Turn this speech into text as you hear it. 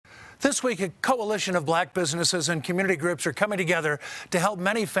This week, a coalition of black businesses and community groups are coming together to help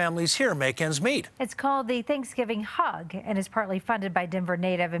many families here make ends meet. It's called the Thanksgiving Hug and is partly funded by Denver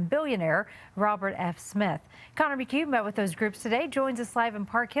native and billionaire Robert F. Smith. Connor McHugh met with those groups today, joins us live in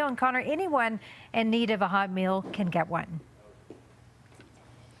Park Hill. And Connor, anyone in need of a hot meal can get one.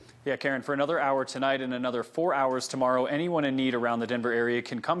 Yeah, Karen, for another hour tonight and another 4 hours tomorrow, anyone in need around the Denver area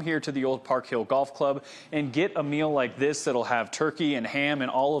can come here to the old Park Hill Golf Club and get a meal like this that'll have turkey and ham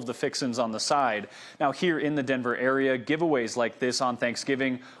and all of the fixins on the side. Now, here in the Denver area, giveaways like this on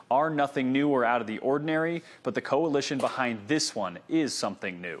Thanksgiving are nothing new or out of the ordinary, but the coalition behind this one is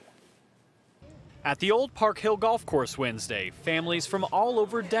something new. At the old Park Hill Golf Course Wednesday, families from all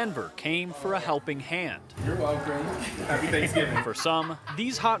over Denver came for a helping hand. You're welcome. Happy Thanksgiving. For some,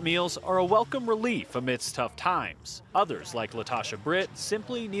 these hot meals are a welcome relief amidst tough times. Others, like Latasha Britt,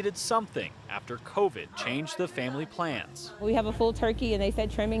 simply needed something after COVID changed the family plans. We have a full turkey and they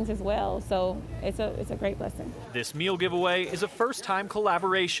said trimmings as well, so it's a great blessing. This meal giveaway is a first-time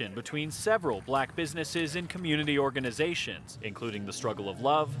collaboration between several black businesses and community organizations, including the Struggle of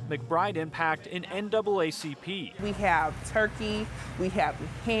Love, McBride Impact, and NAACP. We have turkey, we have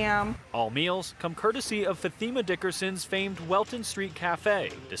ham. All meals come courtesy of Fatima Dickerson's famed Welton Street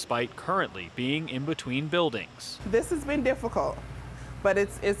Cafe, despite currently being in between buildings. This has been difficult, but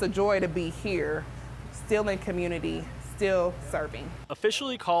it's a joy to be here, still in community, still serving.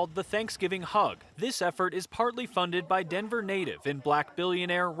 Officially called the Thanksgiving Hug, this effort is partly funded by Denver native and black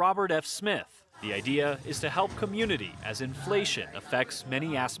billionaire Robert F. Smith. The idea is to help community as inflation affects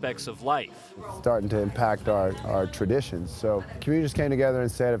many aspects of life. It's starting to impact our traditions. So communities came together and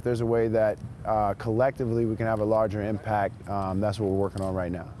said if there's a way that collectively we can have a larger impact, that's what we're working on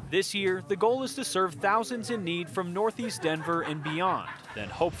right now. This year, the goal is to serve thousands in need from Northeast Denver and beyond, then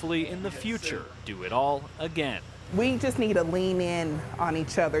hopefully in the future, do it all again. We just need to lean in on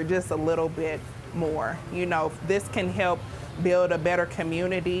each other just a little bit more. You know, if this can help build a better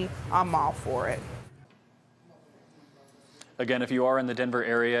community, I'm all for it. Again, if you are in the Denver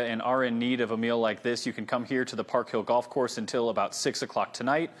area and are in need of a meal like this, you can come here to the Park Hill Golf Course until about 6 o'clock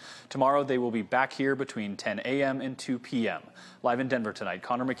tonight. Tomorrow, they will be back here between 10 a.m. and 2 p.m. Live in Denver tonight,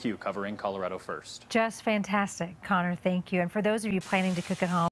 Connor McHugh covering Colorado First. Just fantastic, Connor. Thank you. And for those of you planning to cook at home,